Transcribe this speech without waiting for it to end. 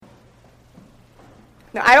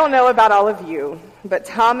Now, I don't know about all of you, but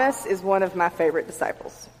Thomas is one of my favorite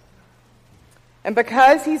disciples. And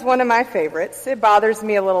because he's one of my favorites, it bothers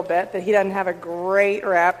me a little bit that he doesn't have a great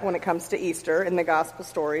rap when it comes to Easter in the gospel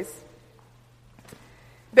stories.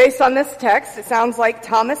 Based on this text, it sounds like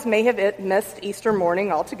Thomas may have missed Easter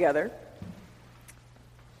morning altogether.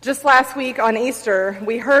 Just last week on Easter,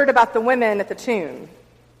 we heard about the women at the tomb,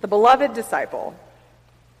 the beloved disciple.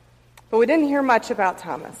 But we didn't hear much about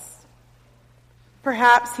Thomas.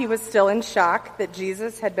 Perhaps he was still in shock that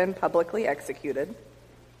Jesus had been publicly executed.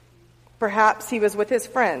 Perhaps he was with his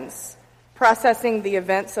friends, processing the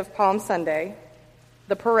events of Palm Sunday,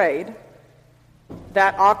 the parade,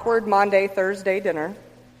 that awkward Maundy Thursday dinner,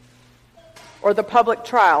 or the public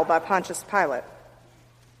trial by Pontius Pilate.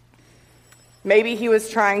 Maybe he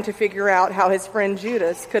was trying to figure out how his friend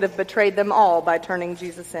Judas could have betrayed them all by turning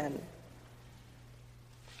Jesus in.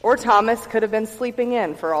 Or Thomas could have been sleeping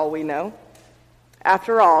in, for all we know.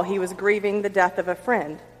 After all, he was grieving the death of a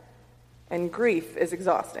friend, and grief is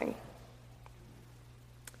exhausting.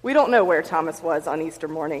 We don't know where Thomas was on Easter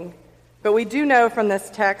morning, but we do know from this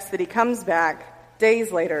text that he comes back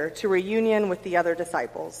days later to reunion with the other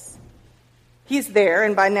disciples. He's there,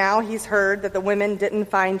 and by now he's heard that the women didn't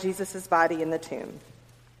find Jesus' body in the tomb.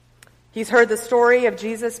 He's heard the story of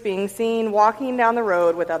Jesus being seen walking down the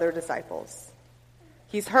road with other disciples.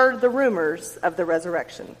 He's heard the rumors of the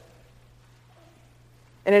resurrection.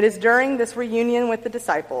 And it is during this reunion with the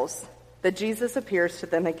disciples that Jesus appears to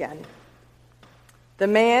them again. The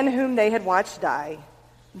man whom they had watched die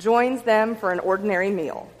joins them for an ordinary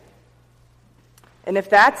meal. And if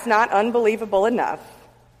that's not unbelievable enough,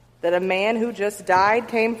 that a man who just died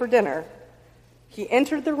came for dinner, he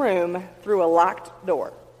entered the room through a locked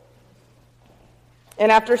door.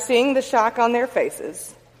 And after seeing the shock on their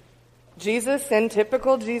faces, Jesus, in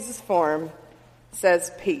typical Jesus form,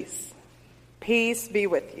 says, "Peace. Peace be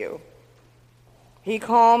with you." He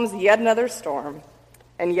calms yet another storm,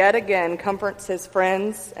 and yet again comforts his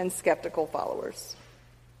friends and skeptical followers.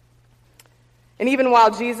 And even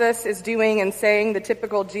while Jesus is doing and saying the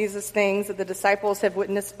typical Jesus things that the disciples have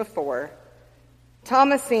witnessed before,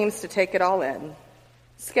 Thomas seems to take it all in,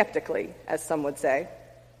 skeptically, as some would say.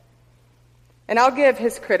 And I'll give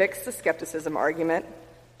his critics the skepticism argument.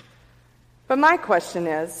 But my question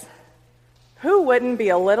is, who wouldn't be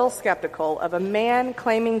a little skeptical of a man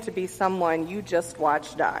claiming to be someone you just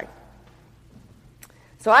watched die?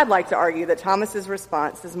 So I'd like to argue that Thomas's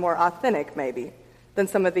response is more authentic, maybe, than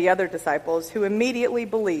some of the other disciples who immediately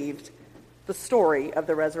believed the story of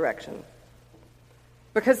the resurrection.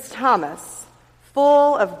 Because Thomas,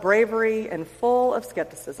 full of bravery and full of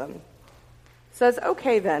skepticism, says,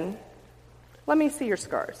 "Okay then, let me see your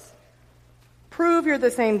scars. Prove you're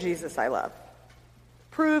the same Jesus I love.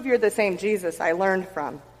 Prove you're the same Jesus I learned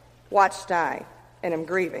from, watched die, and am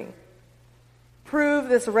grieving. Prove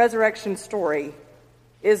this resurrection story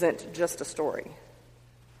isn't just a story."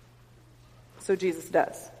 So Jesus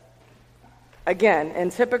does. Again,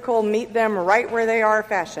 in typical meet them right where they are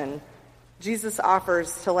fashion, Jesus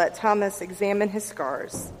offers to let Thomas examine his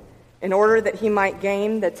scars in order that he might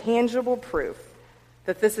gain the tangible proof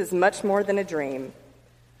that this is much more than a dream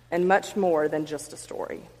and much more than just a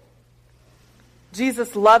story.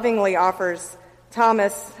 Jesus lovingly offers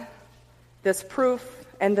Thomas this proof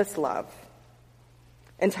and this love.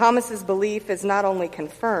 And Thomas's belief is not only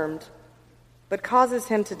confirmed, but causes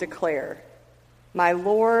him to declare, "My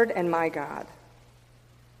Lord and my God."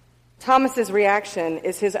 Thomas's reaction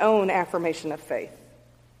is his own affirmation of faith.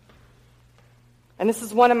 And this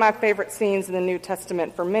is one of my favorite scenes in the New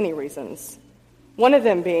Testament for many reasons. One of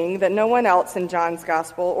them being that no one else in John's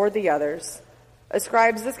gospel or the others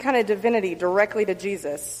ascribes this kind of divinity directly to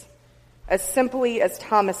Jesus as simply as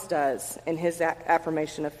Thomas does in his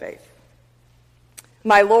affirmation of faith.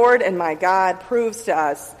 "My Lord and my God" proves to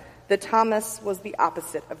us that Thomas was the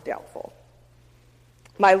opposite of doubtful.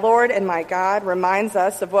 "My Lord and my God" reminds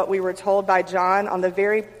us of what we were told by John on the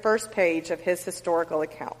very first page of his historical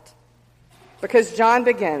account. Because John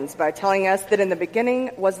begins by telling us that in the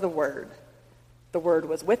beginning was the Word. The Word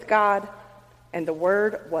was with God, and the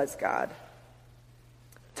Word was God.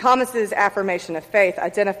 Thomas's affirmation of faith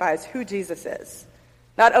identifies who Jesus is,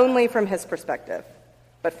 not only from his perspective,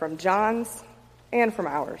 but from John's and from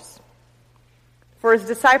ours. For as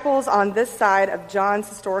disciples on this side of John's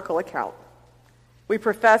historical account, we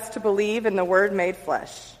profess to believe in the Word made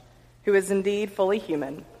flesh, who is indeed fully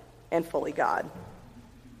human and fully God.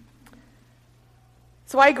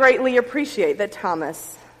 So I greatly appreciate that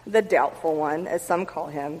Thomas, the doubtful one, as some call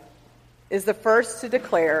him, is the first to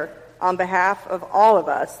declare on behalf of all of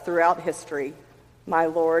us throughout history, "My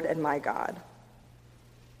Lord and my God."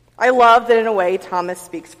 I love that in a way Thomas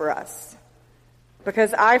speaks for us,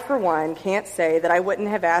 because I, for one, can't say that I wouldn't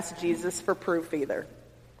have asked Jesus for proof either.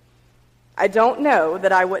 I don't know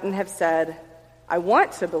that I wouldn't have said, I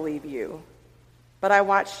want to believe you, but I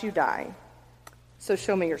watched you die, so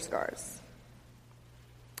show me your scars.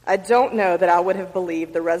 I don't know that I would have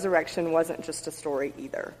believed the resurrection wasn't just a story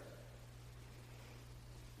either.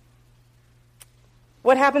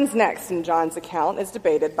 What happens next in John's account is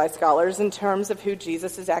debated by scholars in terms of who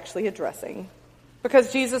Jesus is actually addressing,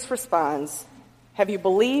 because Jesus responds, have you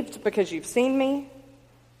believed because you've seen me?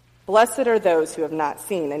 Blessed are those who have not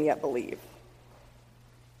seen and yet believe.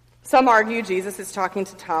 Some argue Jesus is talking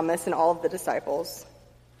to Thomas and all of the disciples.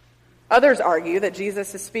 Others argue that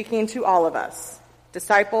Jesus is speaking to all of us,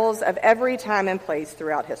 disciples of every time and place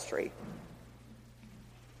throughout history.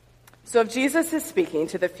 So if Jesus is speaking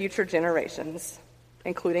to the future generations,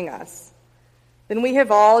 including us, then we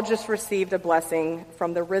have all just received a blessing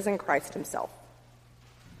from the risen Christ himself.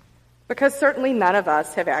 Because certainly none of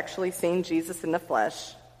us have actually seen Jesus in the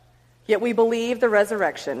flesh, yet we believe the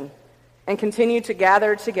resurrection and continue to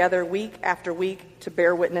gather together week after week to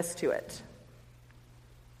bear witness to it.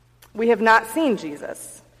 We have not seen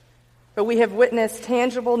Jesus, but we have witnessed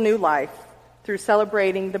tangible new life through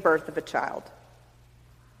celebrating the birth of a child.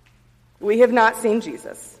 We have not seen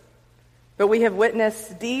Jesus, but we have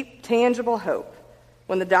witnessed deep, tangible hope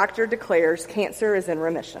when the doctor declares cancer is in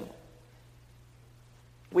remission.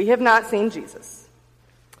 We have not seen Jesus,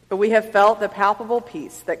 but we have felt the palpable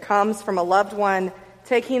peace that comes from a loved one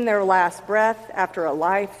taking their last breath after a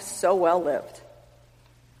life so well lived.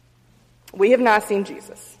 We have not seen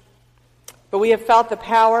Jesus, but we have felt the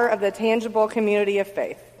power of the tangible community of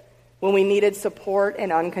faith when we needed support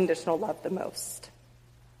and unconditional love the most.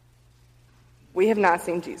 We have not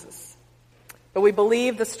seen Jesus, but we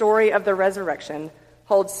believe the story of the resurrection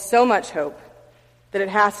holds so much hope that it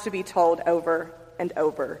has to be told over and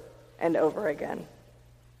over and over again.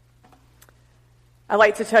 I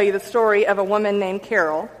like to tell you the story of a woman named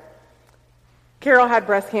Carol. Carol had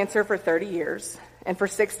breast cancer for 30 years, and for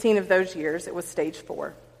 16 of those years, it was stage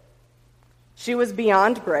 4. She was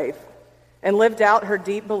beyond brave and lived out her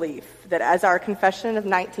deep belief that, as our Confession of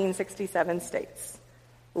 1967 states,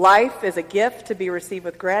 life is a gift to be received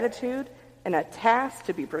with gratitude and a task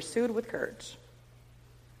to be pursued with courage.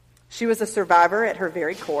 She was a survivor at her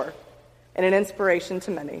very core and an inspiration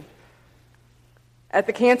to many. At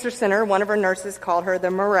the cancer center, one of her nurses called her the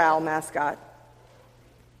morale mascot.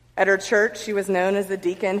 At her church, she was known as the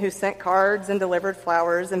deacon who sent cards and delivered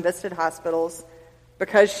flowers and visited hospitals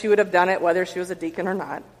because she would have done it whether she was a deacon or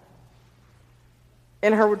not.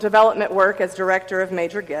 In her development work as director of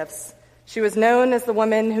major gifts, she was known as the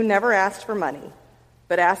woman who never asked for money,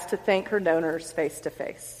 but asked to thank her donors face to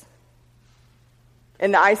face.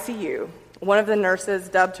 In the ICU, one of the nurses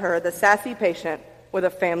dubbed her the sassy patient with a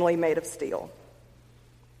family made of steel.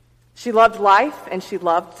 She loved life, and she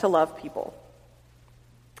loved to love people.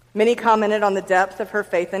 Many commented on the depth of her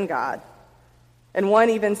faith in God, and one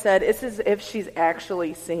even said it's as if she's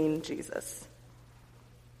actually seen Jesus.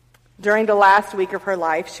 During the last week of her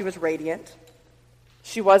life, she was radiant.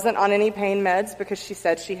 She wasn't on any pain meds because she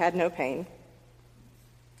said she had no pain.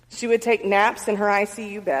 She would take naps in her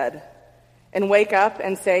ICU bed and wake up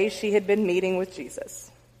and say she had been meeting with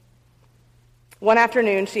Jesus. One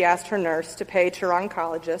afternoon, she asked her nurse to page her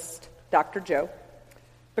oncologist, Dr. Joe,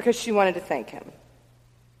 because she wanted to thank him.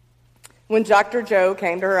 When Dr. Joe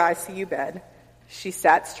came to her ICU bed, she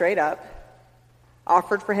sat straight up,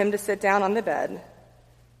 offered for him to sit down on the bed,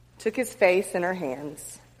 took his face in her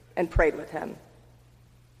hands, and prayed with him.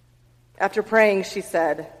 After praying, she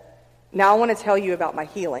said, "Now I want to tell you about my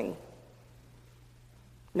healing."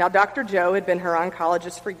 Now, Dr. Joe had been her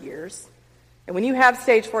oncologist for years, and when you have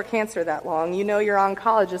stage 4 cancer that long, you know your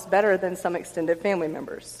oncologist better than some extended family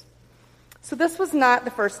members. So this was not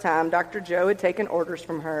the first time Dr. Joe had taken orders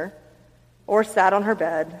from her or sat on her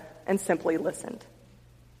bed and simply listened.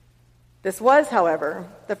 This was, however,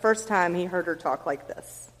 the first time he heard her talk like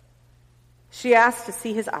this. She asked to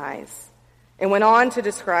see his eyes and went on to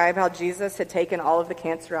describe how Jesus had taken all of the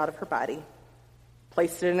cancer out of her body,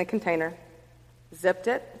 placed it in a container, zipped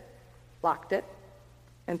it, locked it,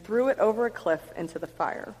 and threw it over a cliff into the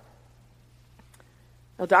fire.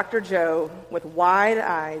 Now, Dr. Joe, with wide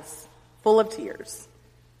eyes, full of tears,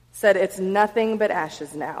 said, "It's nothing but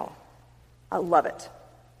ashes now. I love it."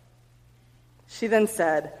 She then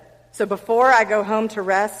said, "So before I go home to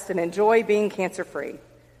rest and enjoy being cancer-free,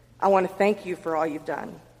 I want to thank you for all you've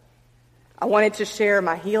done. I wanted to share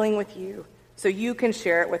my healing with you so you can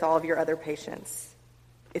share it with all of your other patients.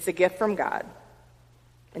 It's a gift from God,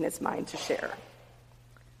 and it's mine to share.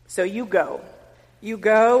 So you go You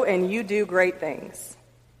go and you do great things."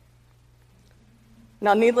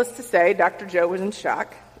 Now, needless to say, Dr. Joe was in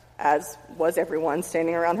shock, as was everyone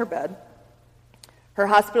standing around her bed. Her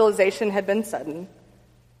hospitalization had been sudden,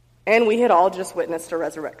 and we had all just witnessed a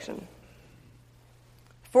resurrection.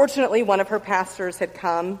 Fortunately, one of her pastors had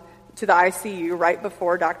come to the ICU right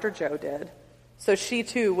before Dr. Joe did, so she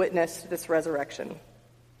too witnessed this resurrection.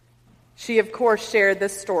 She, of course, shared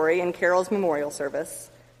this story in Carol's memorial service,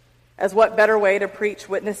 as what better way to preach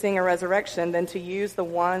witnessing a resurrection than to use the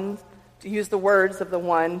words of the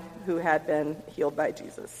one who had been healed by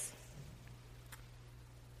Jesus.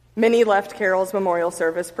 Many left Carol's memorial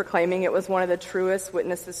service proclaiming it was one of the truest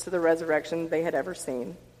witnesses to the resurrection they had ever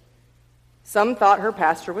seen. Some thought her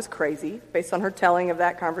pastor was crazy based on her telling of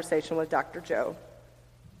that conversation with Dr. Joe.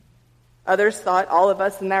 Others thought all of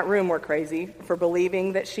us in that room were crazy for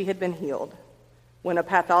believing that she had been healed, when a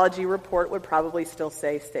pathology report would probably still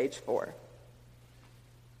say stage 4.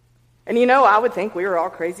 And I would think we were all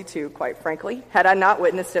crazy too, quite frankly, had I not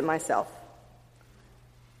witnessed it myself.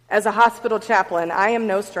 As a hospital chaplain, I am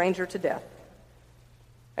no stranger to death.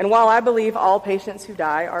 And while I believe all patients who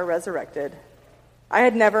die are resurrected, I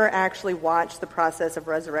had never actually watched the process of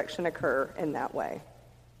resurrection occur in that way.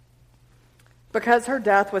 Because her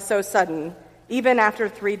death was so sudden, even after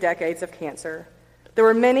 3 decades of cancer, there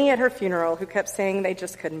were many at her funeral who kept saying they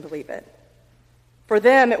just couldn't believe it. For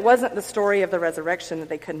them, it wasn't the story of the resurrection that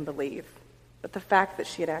they couldn't believe, but the fact that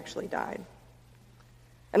she had actually died.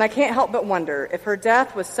 And I can't help but wonder if her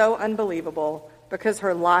death was so unbelievable because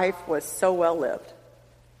her life was so well lived,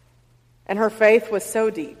 and her faith was so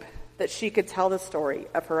deep that she could tell the story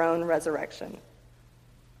of her own resurrection.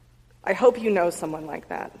 I hope you know someone like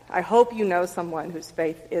that. I hope you know someone whose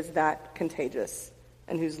faith is that contagious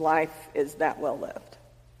and whose life is that well lived.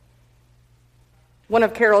 One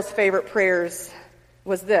of Carol's favorite prayers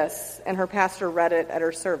was this, and her pastor read it at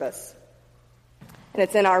her service. And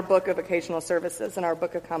it's in our book of occasional services, in our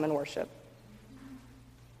book of common worship.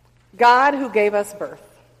 "God, who gave us birth,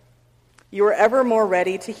 you are ever more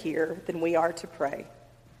ready to hear than we are to pray.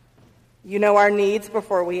 You know our needs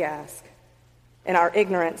before we ask, and our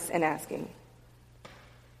ignorance in asking.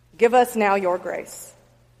 Give us now your grace,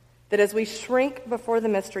 that as we shrink before the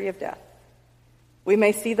mystery of death, we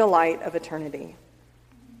may see the light of eternity.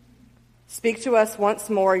 Speak to us once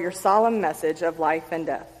more your solemn message of life and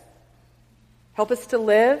death. Help us to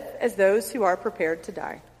live as those who are prepared to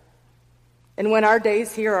die. And when our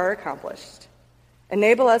days here are accomplished,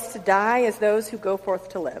 enable us to die as those who go forth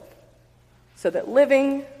to live, so that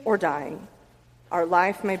living or dying, our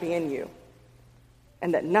life may be in you,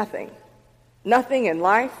 and that nothing in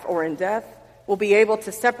life or in death will be able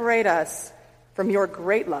to separate us from your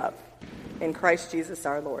great love in Christ Jesus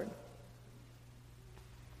our Lord."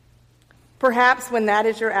 Perhaps when that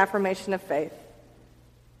is your affirmation of faith,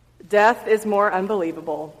 death is more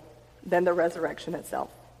unbelievable than the resurrection itself.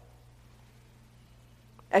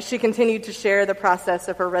 As she continued to share the process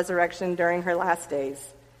of her resurrection during her last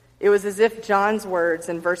days, it was as if John's words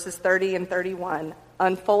in verses 30 and 31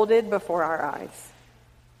 unfolded before our eyes.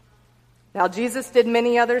 "Now Jesus did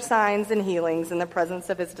many other signs and healings in the presence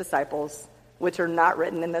of his disciples, which are not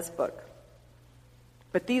written in this book.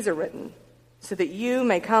 But these are written so that you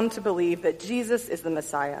may come to believe that Jesus is the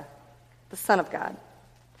Messiah, the Son of God,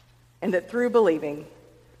 and that through believing,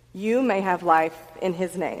 you may have life in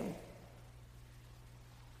his name."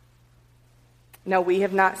 Now, we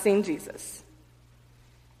have not seen Jesus,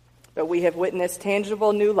 but we have witnessed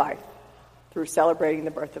tangible new life through celebrating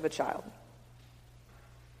the birth of a child.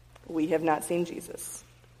 We have not seen Jesus,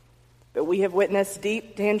 but we have witnessed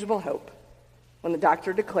deep, tangible hope when the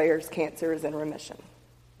doctor declares cancer is in remission.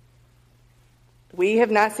 We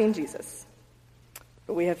have not seen Jesus,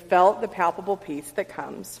 but we have felt the palpable peace that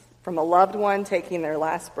comes from a loved one taking their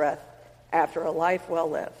last breath after a life well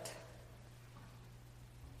lived.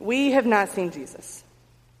 We have not seen Jesus,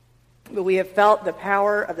 but we have felt the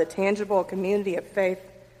power of the tangible community of faith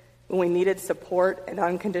when we needed support and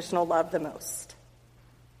unconditional love the most.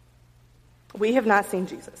 We have not seen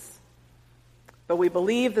Jesus, but we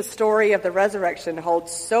believe the story of the resurrection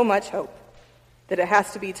holds so much hope that it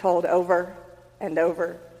has to be told over and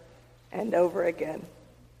over and over again.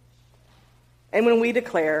 And when we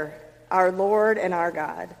declare, "Our Lord and our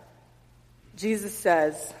God," Jesus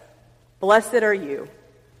says, "Blessed are you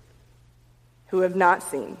who have not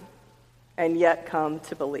seen and yet come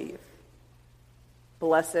to believe."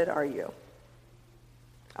 Blessed are you.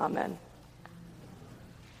 Amen.